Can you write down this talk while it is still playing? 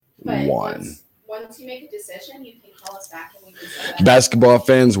One. Once you make a decision, you can call us back and we can set that. Basketball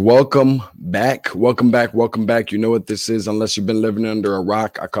fans, welcome back. Welcome back. Welcome back. You know what this is, unless you've been living under a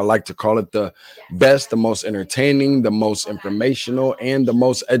rock. Like to call it the best, the most entertaining, the most informational, and the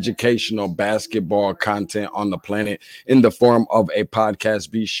most educational basketball content on the planet in the form of a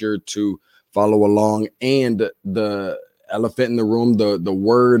podcast. Be sure to follow along. And the elephant in the room, the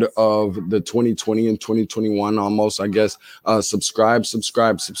word of the 2020 and 2021 almost, I guess, subscribe.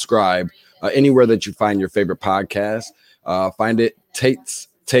 Anywhere that you find your favorite podcast, find it.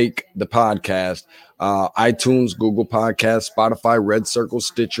 Take the podcast, iTunes, Google Podcast, Spotify, Red Circle,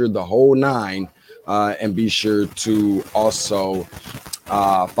 Stitcher, the whole nine. And be sure to also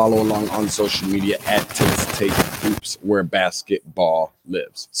follow along on social media at Takes Take Hoops, where basketball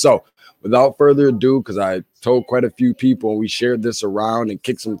lives. So without further ado, because I told quite a few people, we shared this around and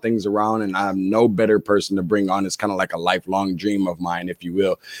kicked some things around, and I'm no better person to bring on. It's kind of like a lifelong dream of mine, if you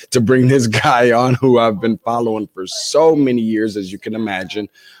will, to bring this guy on who I've been following for so many years, as you can imagine,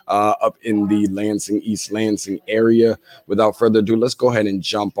 up in the East Lansing area. Without further ado, let's go ahead and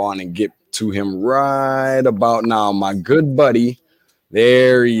jump on and get to him right about now. My good buddy,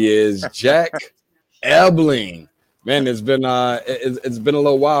 there he is, Jack Ebling. Man, it's been a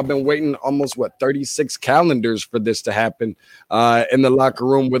little while. I've been waiting almost 36 calendars for this to happen. In the locker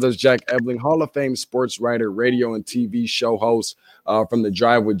room with us, Jack Ebling, Hall of Fame sports writer, radio and TV show host from the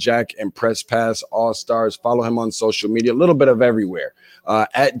Drive with Jack and Press Pass All Stars. Follow him on social media, a little bit of everywhere.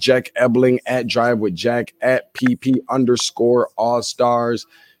 At Jack Ebling, at Drive with Jack, at PP_ All Stars.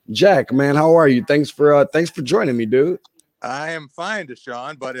 Jack, man, how are you? Thanks for joining me, dude. I am fine,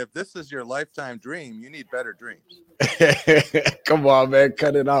 Deshaun, but if this is your lifetime dream, you need better dreams. Come on, man,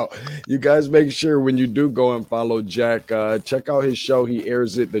 cut it out. You guys make sure when you do go and follow Jack, check out his show. He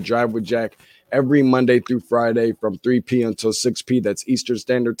airs it, The Drive with Jack, every Monday through Friday from 3 p.m. until 6 p.m. That's Eastern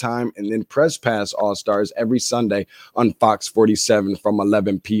Standard Time. And then Press Pass All Stars every Sunday on Fox 47 from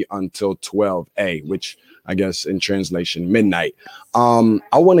 11 p.m. until 12 a.m., which I guess in translation, midnight. I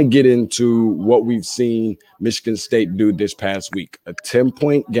want to get into what we've seen Michigan State do this past week. A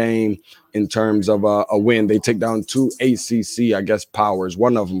 10-point game in terms of a win. They take down two ACC, I guess, powers,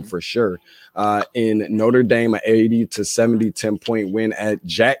 one of them for sure, in Notre Dame, an 80-70 10-point win at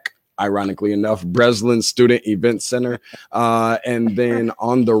Jack, ironically enough, Breslin Student Event Center. And then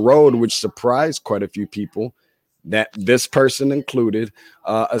on the road, which surprised quite a few people, that this person included,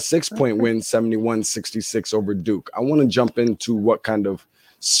 a 6-point win, 71-66 over Duke. I want to jump into what kind of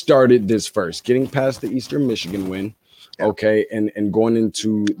started this first, getting past the Eastern Michigan win, okay, and going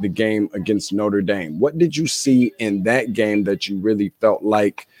into the game against Notre Dame. What did you see in that game that you really felt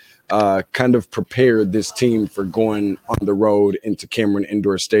like kind of prepared this team for going on the road into Cameron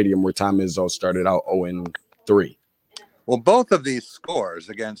Indoor Stadium, where Tom Izzo started out 0-3? Well, both of these scores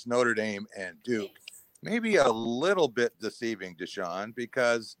against Notre Dame and Duke maybe a little bit deceiving, Deshaun,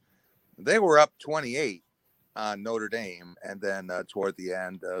 because they were up 28 on Notre Dame, and then toward the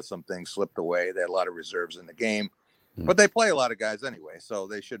end, some things slipped away. They had a lot of reserves in the game, but they play a lot of guys anyway, so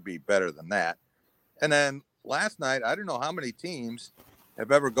they should be better than that. And then last night, I don't know how many teams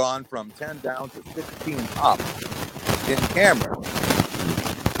have ever gone from 10 down to 16 up in Cameron,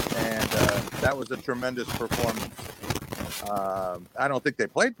 and that was a tremendous performance. I don't think they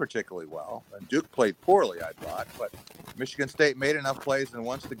played particularly well, and Duke played poorly, I thought, but Michigan State made enough plays and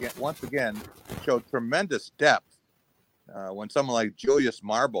once again showed tremendous depth. When someone like Julius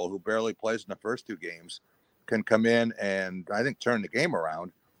Marble, who barely plays in the first two games, can come in and I think turn the game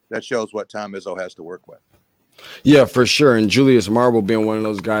around, that shows what Tom Izzo has to work with. Yeah, for sure. And Julius Marble being one of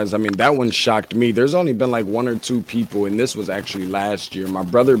those guys, I mean, that one shocked me. There's only been like one or two people, and this was actually last year, my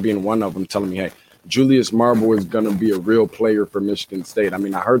brother being one of them, telling me, hey, Julius Marble is going to be a real player for Michigan State. I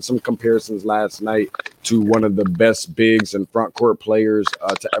mean, I heard some comparisons last night to one of the best bigs and front court players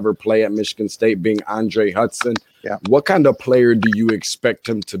to ever play at Michigan State, being Andre Hudson. Yeah. What kind of player do you expect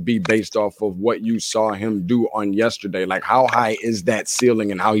him to be based off of what you saw him do on yesterday? Like, how high is that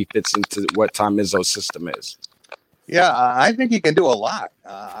ceiling and how he fits into what Tom Izzo's system is? Yeah, I think he can do a lot.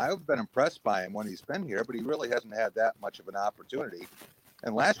 I've been impressed by him when he's been here, but he really hasn't had that much of an opportunity.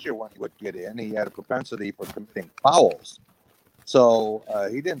 And last year when he would get in, he had a propensity for committing fouls. So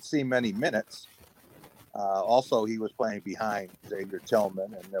he didn't see many minutes. Also, he was playing behind Xavier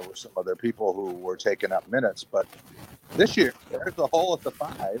Tillman, and there were some other people who were taking up minutes. But this year, there's a hole at the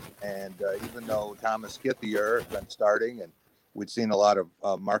five. And even though Thomas Kithier has been starting and we'd seen a lot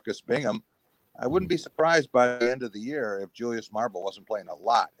of Marcus Bingham, I wouldn't be surprised by the end of the year if Julius Marble wasn't playing a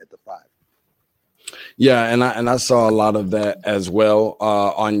lot at the five. Yeah, and I saw a lot of that as well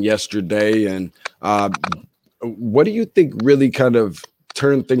on yesterday. And what do you think really kind of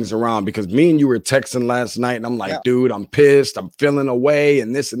turn things around? Because me and you were texting last night, and I'm like, Yeah. dude, I'm pissed. I'm feeling away,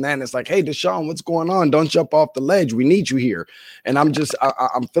 and this and that. And it's like, hey, Deshaun, what's going on? Don't jump off the ledge. We need you here. And I'm just,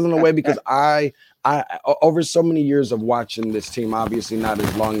 I'm feeling away because I over so many years of watching this team, obviously not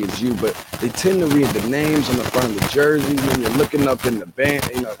as long as you, but they tend to read the names on the front of the jerseys when you're looking up in the band,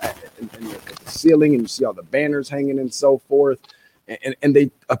 you know, in the ceiling, and you see all the banners hanging and so forth. And they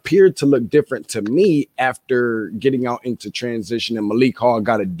appeared to look different to me after getting out into transition, and Malik Hall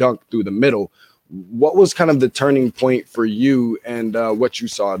got a dunk through the middle. What was kind of the turning point for you, and what you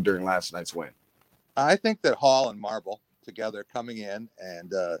saw during last night's win? I think that Hall and Marble together coming in,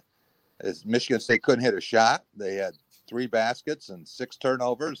 and as Michigan State couldn't hit a shot, they had 3 baskets and 6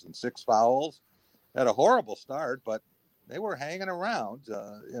 turnovers and 6 fouls. Had a horrible start, but they were hanging around.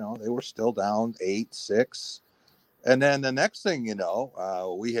 They were still down 8-6. And then the next thing you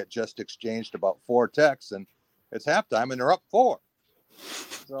know, we had just exchanged about 4 texts, and it's halftime, and they're up 4.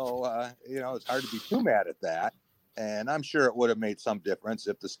 So, it's hard to be too mad at that. And I'm sure it would have made some difference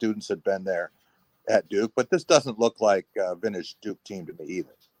if the students had been there at Duke. But this doesn't look like a vintage Duke team to me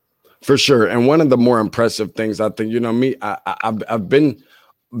either. For sure. And one of the more impressive things, I think, I've been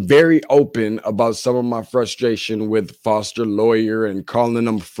very open about some of my frustration with Foster Loyer and calling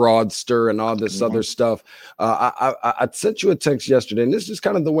him fraudster and all this other stuff. I sent you a text yesterday, and this is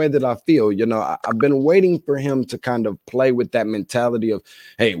kind of the way that I feel. I've been waiting for him to kind of play with that mentality of,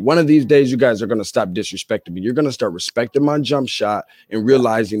 hey, one of these days you guys are going to stop disrespecting me. You're going to start respecting my jump shot and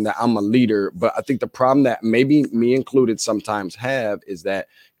realizing that I'm a leader. But I think the problem that maybe me included sometimes have is that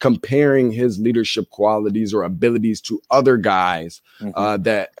comparing his leadership qualities or abilities to other guys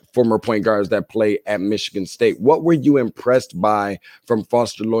that former point guards that play at Michigan State. What were you impressed by from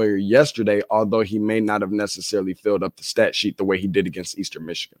Foster Loyer yesterday, although he may not have necessarily filled up the stat sheet the way he did against Eastern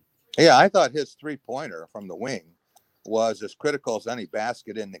Michigan? Yeah, I thought his 3-pointer from the wing was as critical as any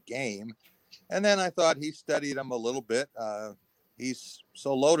basket in the game. And then I thought he studied him a little bit. He's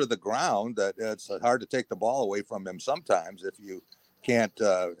so low to the ground that it's hard to take the ball away from him sometimes if you can't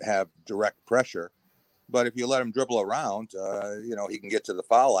have direct pressure. But if you let him dribble around, he can get to the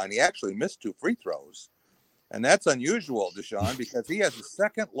foul line. He actually missed 2 free throws. And that's unusual, Deshaun, because he has the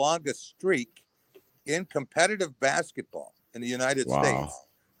second longest streak in competitive basketball in the United States.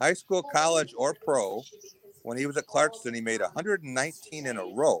 High school, college, or pro. When he was at Clarkston, he made 119 in a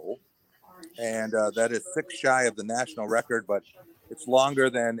row. And that is 6 shy of the national record, but it's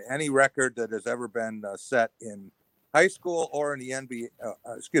longer than any record that has ever been set in high school or in the NBA,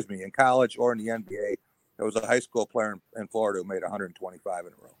 in college or in the NBA. There was a high school player in Florida who made 125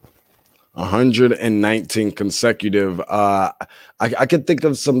 in a row. 119 consecutive. I can think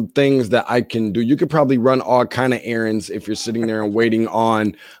of some things that I can do. You could probably run all kind of errands if you're sitting there and waiting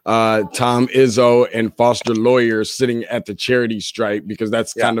on Tom Izzo and Foster Loyer sitting at the charity stripe, because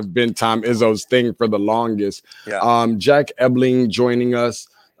that's kind of been Tom Izzo's thing for the longest. Jack Ebling joining us.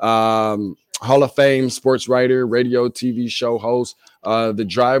 Hall of Fame sports writer, radio, TV show host. The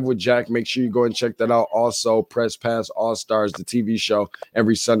Drive with Jack. Make sure you go and check that out. Also, Press Pass All Stars, the TV show,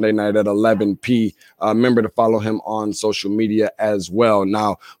 every Sunday night at 11 p. Remember to follow him on social media as well.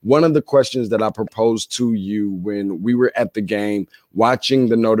 Now, one of the questions that I proposed to you when we were at the game, watching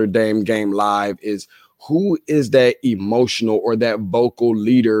the Notre Dame game live, is who is that emotional or that vocal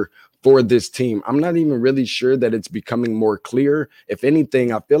leader for this team? I'm not even really sure that it's becoming more clear. If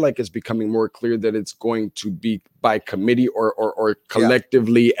anything, I feel like it's becoming more clear that it's going to be by committee or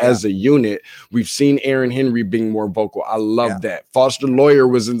collectively as a unit. We've seen Aaron Henry being more vocal. I love that. Foster Loyer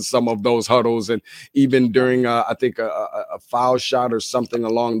was in some of those huddles, and even during I think a foul shot or something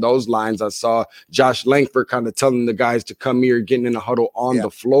along those lines, I saw Josh Langford kind of telling the guys to come here, getting in a huddle on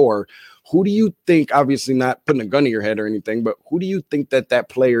the floor. Who do you think, obviously not putting a gun to your head or anything, but who do you think that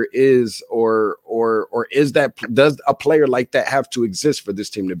player is, or does a player like that have to exist for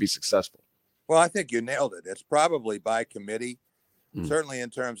this team to be successful? Well, I think you nailed it. It's probably by committee, certainly in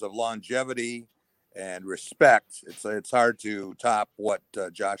terms of longevity and respect. It's hard to top what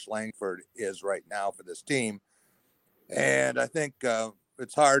Josh Langford is right now for this team. And I think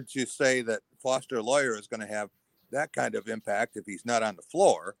it's hard to say that Foster Loyer is going to have that kind of impact if he's not on the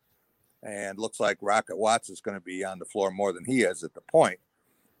floor. And looks like Rocket Watts is going to be on the floor more than he is at the point.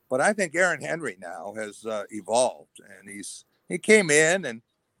 But I think Aaron Henry now has evolved, and he came in and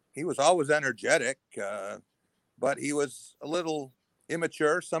he was always energetic, but he was a little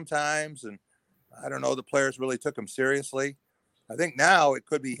immature sometimes. And I don't know, the players really took him seriously. I think now it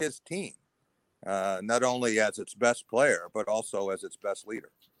could be his team, not only as its best player, but also as its best leader.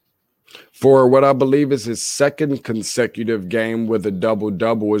 For what I believe is his second consecutive game with a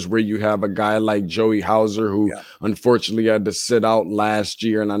double-double is where you have a guy like Joey Hauser, who unfortunately had to sit out last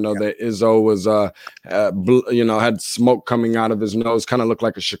year. And I know that Izzo was, had smoke coming out of his nose, kind of looked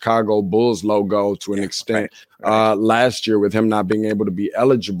like a Chicago Bulls logo to an extent last year with him not being able to be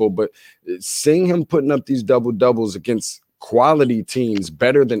eligible. But seeing him putting up these double-doubles against quality teams,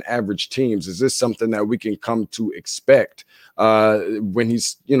 better than average teams, is this something that we can come to expect when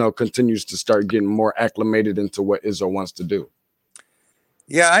he's, continues to start getting more acclimated into what Izzo wants to do?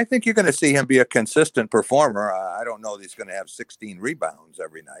 Yeah, I think you're going to see him be a consistent performer. I don't know that he's going to have 16 rebounds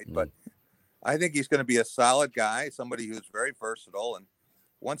every night, but I think he's going to be a solid guy, somebody who's very versatile. And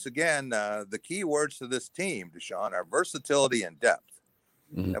once again, the key words to this team, Deshaun, are versatility and depth.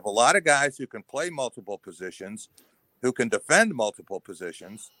 You have a lot of guys who can play multiple positions, who can defend multiple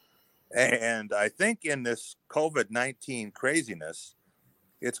positions. And I think in this COVID-19 craziness,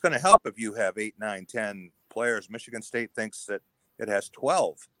 it's going to help if you have 8, 9, 10 players. Michigan State thinks that it has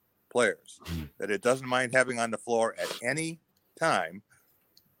 12 players that it doesn't mind having on the floor at any time.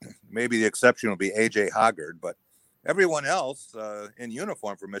 Maybe the exception will be A.J. Hoggard, but everyone else in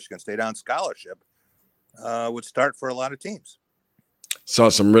uniform for Michigan State on scholarship would start for a lot of teams. Saw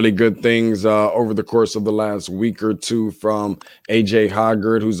some really good things over the course of the last week or two from A.J.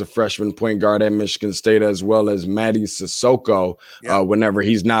 Hoggard, who's a freshman point guard at Michigan State, as well as Mady Sissoko, whenever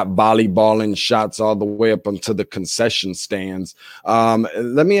he's not volleyballing shots all the way up onto the concession stands.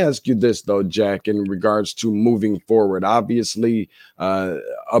 Let me ask you this, though, Jack, in regards to moving forward. Obviously,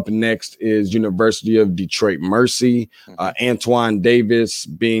 up next is University of Detroit Mercy. Antoine Davis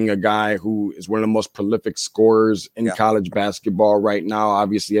being a guy who is one of the most prolific scorers in college basketball right now.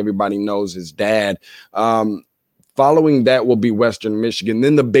 Obviously, everybody knows his dad. Following that will be Western Michigan.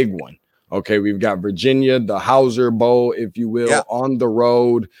 Then the big one. Okay, we've got Virginia, the Hauser Bowl, if you will, on the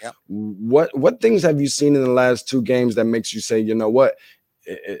road. What things have you seen in the last two games that makes you say, you know what,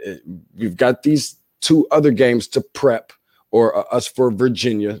 we've got these two other games to prep, or us for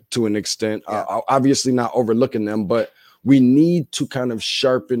Virginia to an extent, obviously not overlooking them, but we need to kind of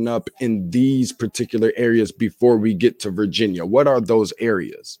sharpen up in these particular areas before we get to Virginia. What are those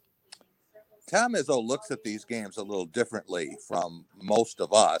areas? Tom Izzo looks at these games a little differently from most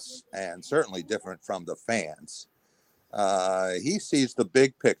of us, and certainly different from the fans. He sees the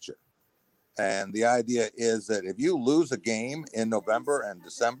big picture. And the idea is that if you lose a game in November and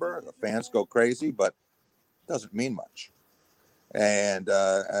December, the fans go crazy, but it doesn't mean much. And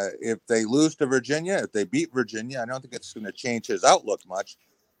if they lose to Virginia, if they beat Virginia, I don't think it's going to change his outlook much,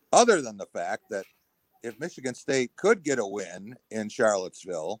 other than the fact that if Michigan State could get a win in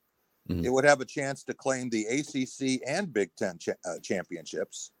Charlottesville, it would have a chance to claim the ACC and Big Ten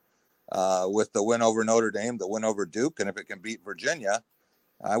championships with the win over Notre Dame, the win over Duke. And if it can beat Virginia,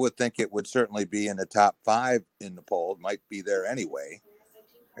 I would think it would certainly be in the top 5 in the poll. It might be there anyway.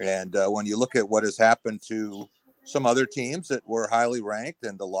 And when you look at what has happened to some other teams that were highly ranked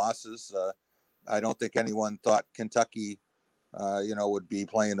and the losses, I don't think anyone thought Kentucky, would be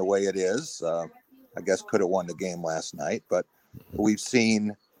playing the way it is. I guess could have won the game last night, but we've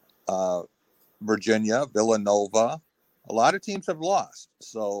seen Virginia, Villanova, a lot of teams have lost.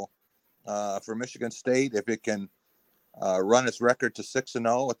 So for Michigan State, if it can run its record to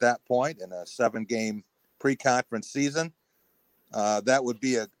 6-0 at that point in a 7-game pre-conference season, that would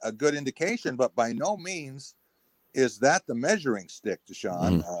be a good indication, but by no means is that the measuring stick,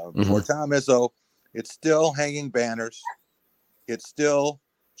 Deshaun. For Tom Izzo, it's still hanging banners. It's still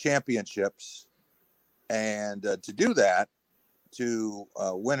championships. And to do that, to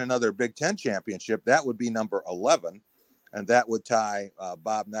win another Big Ten championship, that would be number 11. And that would tie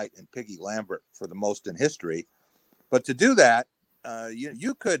Bob Knight and Piggy Lambert for the most in history. But to do that,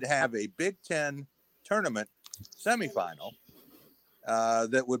 you could have a Big Ten tournament semifinal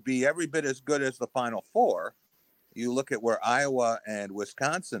that would be every bit as good as the Final Four. You look at where Iowa and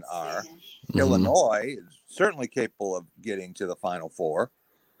Wisconsin are. Illinois is certainly capable of getting to the Final Four.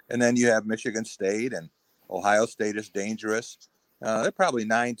 And then you have Michigan State, and Ohio State is dangerous. There are probably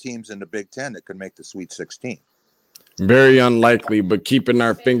 9 teams in the Big Ten that could make the Sweet 16. Very unlikely, but keeping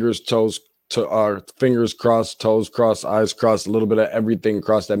our fingers crossed, toes crossed, eyes crossed, a little bit of everything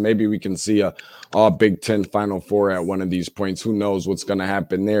crossed, that maybe we can see a all Big Ten Final Four at one of these points. Who knows what's going to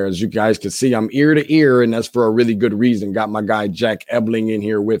happen there? As you guys can see, I'm ear to ear, and that's for a really good reason. Got my guy Jack Ebling in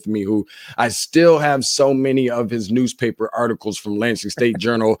here with me, who I still have so many of his newspaper articles from Lansing State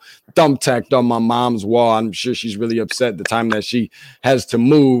Journal thumbtacked on my mom's wall. I'm sure she's really upset the time that she has to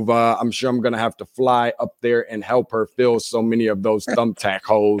move. I'm sure I'm going to have to fly up there and help her fill so many of those thumbtack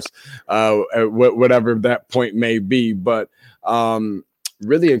holes, whatever that point may be. But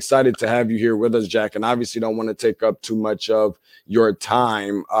really excited to have you here with us, Jack, and obviously don't want to take up too much of your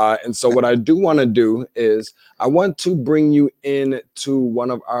time. And so what I do want to do is I want to bring you into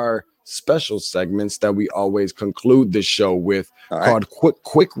one of our special segments that we always conclude the show with, called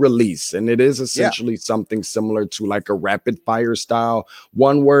quick release. And it is essentially something similar to like a rapid fire style,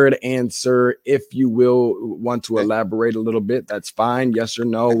 one word answer. If you will want to elaborate a little bit, that's fine. Yes or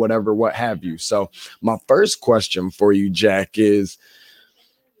no, whatever, what have you. So my first question for you, Jack, is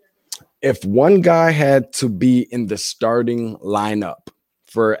if one guy had to be in the starting lineup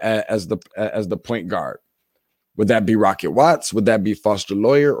for as the point guard, would that be Rocket Watts? Would that be Foster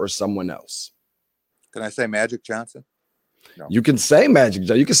Loyer or someone else? Can I say Magic Johnson? No. You can say Magic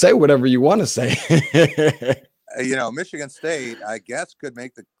Johnson. You can say whatever you want to say. Michigan State, I guess, could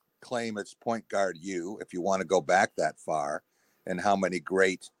make the claim it's point guard if you want to go back that far, and how many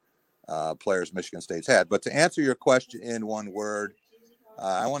great players Michigan State's had. But to answer your question in one word,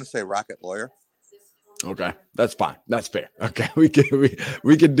 I want to say Rocket Loyer. Okay, that's fine. That's fair. Okay, we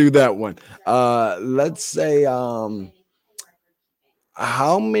can do that one. Let's say, how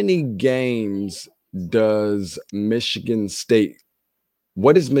many games does Michigan State?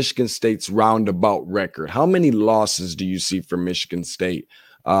 What is Michigan State's roundabout record? How many losses do you see for Michigan State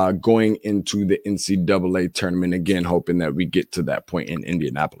going into the NCAA tournament? Again, hoping that we get to that point in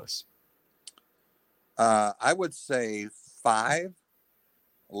Indianapolis. I would say 5.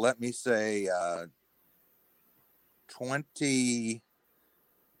 Let me say 23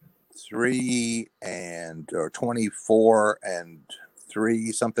 or 24 and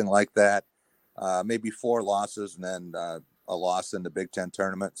 3, something like that. Maybe 4 losses and then a loss in the Big Ten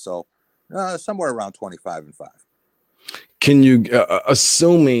tournament. So somewhere around 25 and 5. Can you,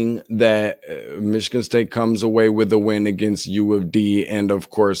 assuming that Michigan State comes away with a win against U of D and of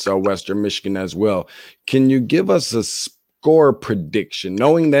course Western Michigan as well, can you give us a score prediction,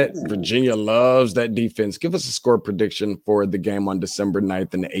 knowing that Virginia loves that defense? Give us a score prediction for the game on December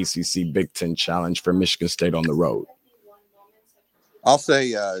 9th in the ACC Big Ten Challenge for Michigan State on the road. I'll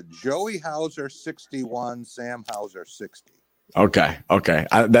say Joey Hauser 61, Sam Hauser 60. Okay.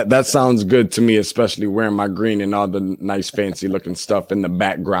 That sounds good to me, especially wearing my green and all the nice fancy looking stuff in the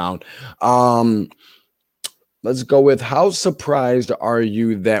background. Let's go with, how surprised are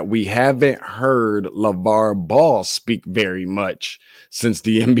you that we haven't heard LeVar Ball speak very much since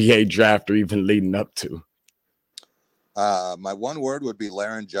the NBA draft or even leading up to? My one word would be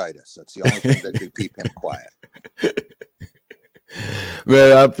laryngitis. That's the only thing that could keep him quiet.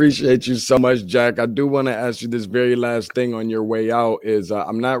 Man, I appreciate you so much, Jack. I do want to ask you this very last thing on your way out is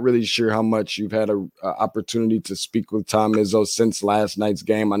I'm not really sure how much you've had a opportunity to speak with Tom Izzo since last night's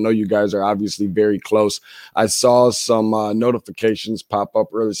game. I know you guys are obviously very close. I saw some notifications pop up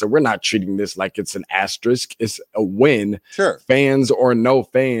earlier. So we're not treating this like it's an asterisk. It's a win. Sure. Fans or no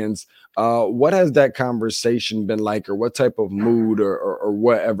fans. What has that conversation been like, or what type of mood or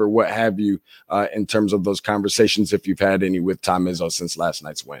whatever, what have you, in terms of those conversations, if you've had any with Tom Izzo since last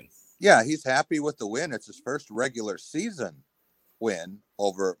night's win? Yeah, he's happy with the win. It's his first regular season win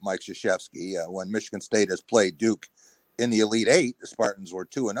over Mike Krzyzewski. When Michigan State has played Duke in the Elite Eight, the Spartans were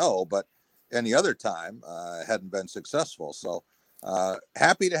 2-0, but any other time hadn't been successful. So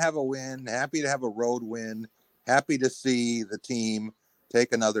happy to have a win, happy to have a road win, happy to see the team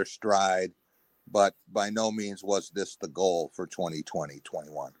take another stride, but by no means was this the goal for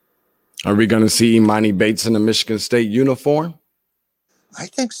 2020-21. Are we going to see Imani Bates in a Michigan State uniform? I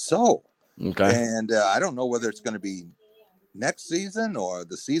think so. Okay. And I don't know whether it's going to be next season or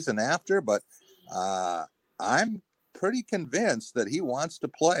the season after, but I'm pretty convinced that he wants to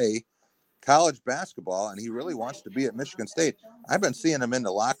play college basketball and he really wants to be at Michigan State. I've been seeing him in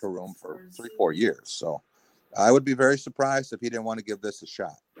the locker room for 3-4 years, so I would be very surprised if he didn't want to give this a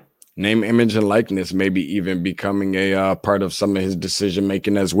shot. Name, image, and likeness maybe even becoming a part of some of his decision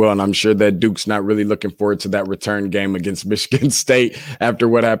making as well. And I'm sure that Duke's not really looking forward to that return game against Michigan State after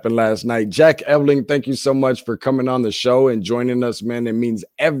what happened last night. Jack Ebeling, thank you so much for coming on the show and joining us, man. It means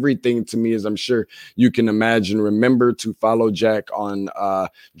everything to me, as I'm sure you can imagine. Remember to follow Jack on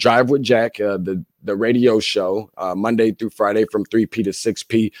Drive with Jack, the radio show, Monday through Friday from 3P to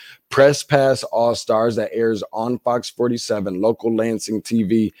 6P. Press Pass All-Stars that airs on Fox 47, local Lansing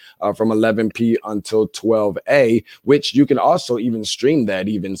TV, from 11P until 12A, which you can also even stream that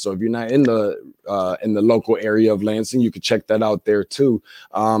even. So if you're not in the local area of Lansing, you can check that out there too.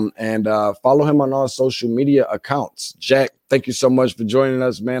 And follow him on all social media accounts. Jack, thank you so much for joining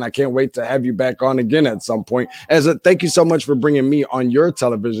us, man. I can't wait to have you back on again at some point. Thank you so much for bringing me on your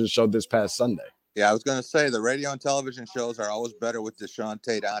television show this past Sunday. Yeah, I was going to say the radio and television shows are always better with Deshaun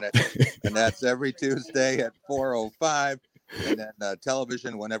Tate on it. And that's every Tuesday at 4:05. and then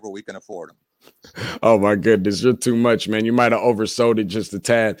television whenever we can afford them. Oh my goodness, you're too much, man. You might have oversold it just a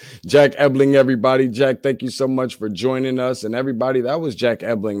tad. Jack Ebling, everybody. Jack, thank you so much for joining us. And everybody, that was Jack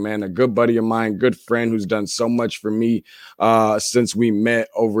Ebling, man, a good buddy of mine, good friend who's done so much for me since we met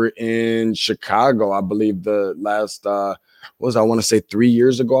over in Chicago. I believe the last I want to say 3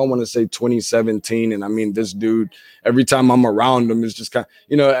 years ago. I want to say 2017. And I mean, this dude, every time I'm around him, is just kind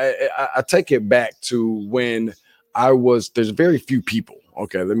of, I take it back to when there's very few people.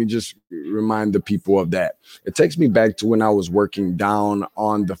 Okay, let me just remind the people of that. It takes me back to when I was working down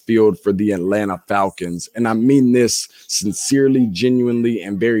on the field for the Atlanta Falcons. And I mean this sincerely, genuinely,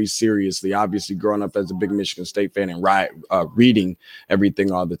 and very seriously. Obviously, growing up as a big Michigan State fan and reading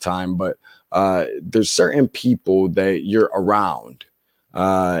everything all the time. But there's certain people that you're around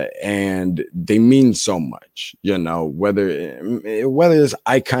and they mean so much, whether it's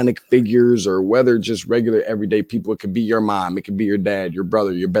iconic figures or whether just regular everyday people. It could be your mom, it could be your dad, your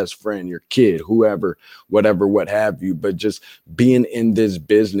brother, your best friend, your kid, whoever, whatever, what have you. But just being in this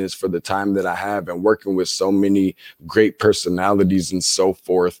business for the time that I have and working with so many great personalities and so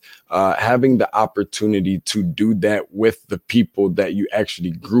forth, having the opportunity to do that with the people that you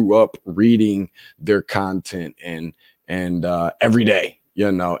actually grew up reading their content and every day,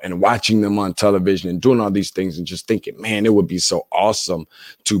 and watching them on television and doing all these things and just thinking, man, it would be so awesome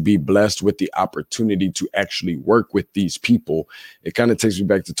to be blessed with the opportunity to actually work with these people. It kind of takes me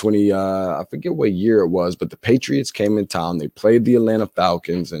back to I forget what year it was, but the Patriots came in town. They played the Atlanta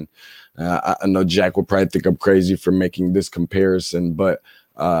Falcons. And I know Jack will probably think I'm crazy for making this comparison, but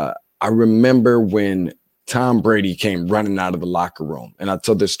I remember when Tom Brady came running out of the locker room. And I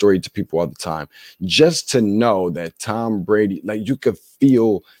tell this story to people all the time, just to know that Tom Brady, like, you could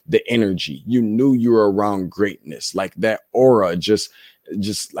feel the energy. You knew you were around greatness, like that aura, just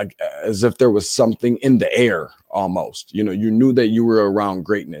like as if there was something in the air almost. You knew that you were around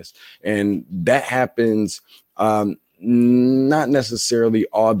greatness. And that happens not necessarily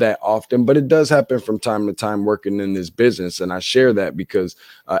all that often, but it does happen from time to time working in this business. And I share that because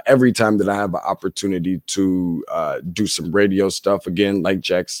every time that I have an opportunity to do some radio stuff, again, like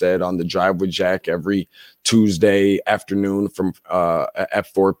Jack said, on the Drive with Jack every Tuesday afternoon from at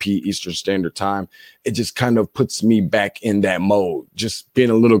 4 p. Eastern Standard Time, it just kind of puts me back in that mode. Just being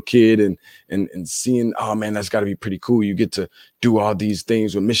a little kid and seeing, oh man, that's got to be pretty cool. You get to do all these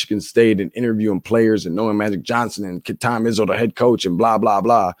things with Michigan State and interviewing players and knowing Magic Johnson and Tom Izzo, the head coach, and blah, blah,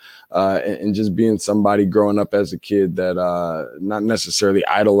 blah. And just being somebody growing up as a kid that not necessarily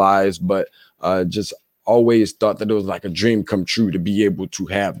idolized, but just always thought that it was like a dream come true to be able to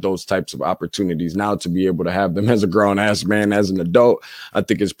have those types of opportunities. Now to be able to have them as a grown ass man, as an adult, I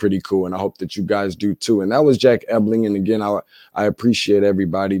think it's pretty cool. And I hope that you guys do too. And that was Jack Ebling. And again, I appreciate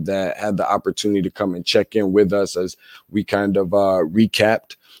everybody that had the opportunity to come and check in with us as we kind of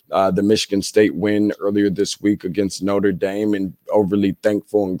recapped the Michigan State win earlier this week against Notre Dame, and overly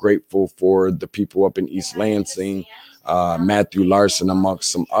thankful and grateful for the people up in East Lansing, Matthew Larson,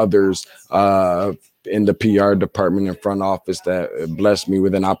 amongst some others, in the PR department and front office that blessed me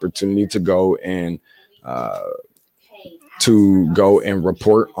with an opportunity to go and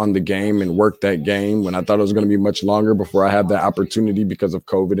report on the game and work that game when I thought it was going to be much longer before I had that opportunity because of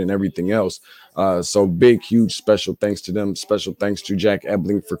COVID and everything else. So big, huge, special thanks to them. Special thanks to Jack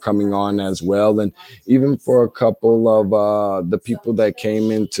Ebling for coming on as well. And even for a couple of the people that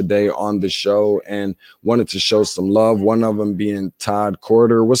came in today on the show and wanted to show some love. One of them being Todd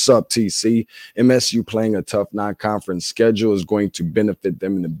Corder. What's up, TC? MSU playing a tough non-conference schedule is going to benefit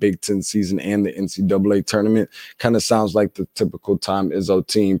them in the Big Ten season and the NCAA tournament. Kind of sounds like the typical Tom Izzo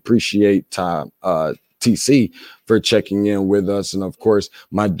team. Appreciate Tom, TC, for checking in with us. And of course,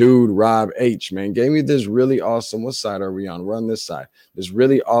 my dude, Rob H, man, gave me this really awesome, what side are we on? We're on this side. This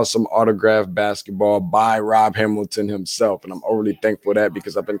really awesome autographed basketball by Rob Hamilton himself. And I'm overly thankful for that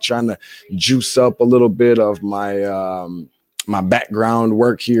because I've been trying to juice up a little bit of my my background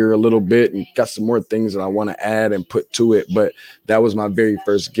work here a little bit and got some more things that I want to add and put to it. But that was my very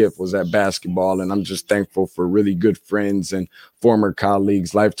first gift, was that basketball. And I'm just thankful for really good friends and former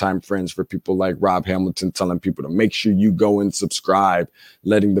colleagues, lifetime friends, for people like Rob Hamilton telling people to make sure you go and subscribe,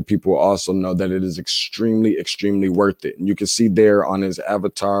 letting the people also know that it is extremely, extremely worth it. And you can see there on his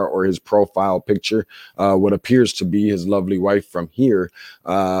avatar or his profile picture, what appears to be his lovely wife from here.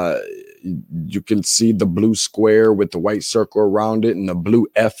 You can see the blue square with the white circle around it and the blue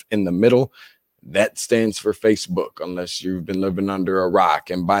F in the middle. That stands for Facebook, unless you've been living under a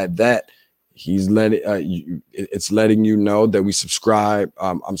rock. And by that, He's letting it's letting you know that we subscribe.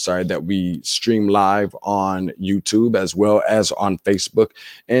 That we stream live on YouTube as well as on Facebook,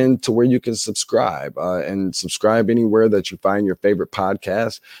 and to where you can subscribe and subscribe anywhere that you find your favorite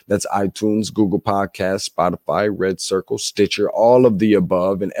podcast. That's iTunes, Google Podcasts, Spotify, Red Circle, Stitcher, all of the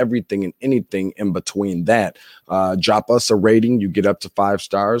above, and everything and anything in between that. Drop us a rating. You get up to 5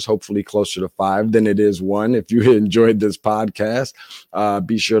 stars, hopefully closer to 5 than it is 1. If you enjoyed this podcast,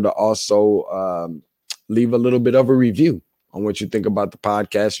 be sure to also leave a little bit of a review on what you think about the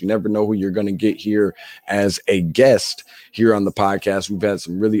podcast. You never know who you're going to get here as a guest here on the podcast. We've had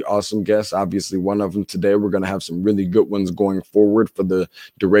some really awesome guests. Obviously, one of them today. We're going to have some really good ones going forward for the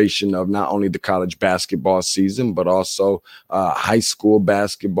duration of not only the college basketball season, but also high school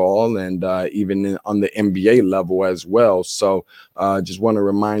basketball and even on the NBA level as well. So just want to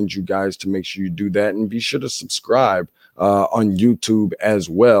remind you guys to make sure you do that, and be sure to subscribe on YouTube as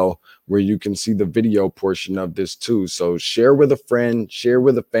well, where you can see the video portion of this too. So share with a friend, share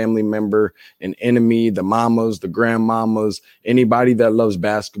with a family member, an enemy, the mamas, the grandmamas, anybody that loves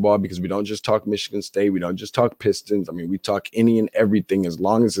basketball, because we don't just talk Michigan State. We don't just talk Pistons. I mean, we talk any and everything. As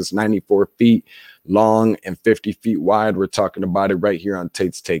long as it's 94 feet long and 50 feet wide, we're talking about it right here on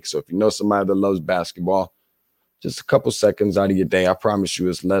Tate's Take. So if you know somebody that loves basketball, just a couple seconds out of your day. I promise you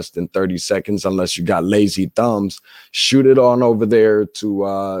it's less than 30 seconds unless you got lazy thumbs. Shoot it on over there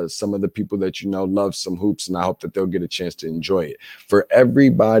to some of the people that you know love some hoops, and I hope that they'll get a chance to enjoy it. For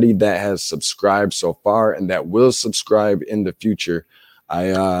everybody that has subscribed so far and that will subscribe in the future,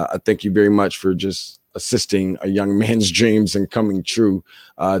 I thank you very much for just assisting a young man's dreams and coming true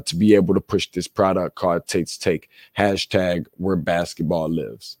to be able to push this product called Tate's Take. # where basketball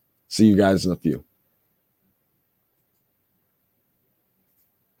lives. See you guys in a few.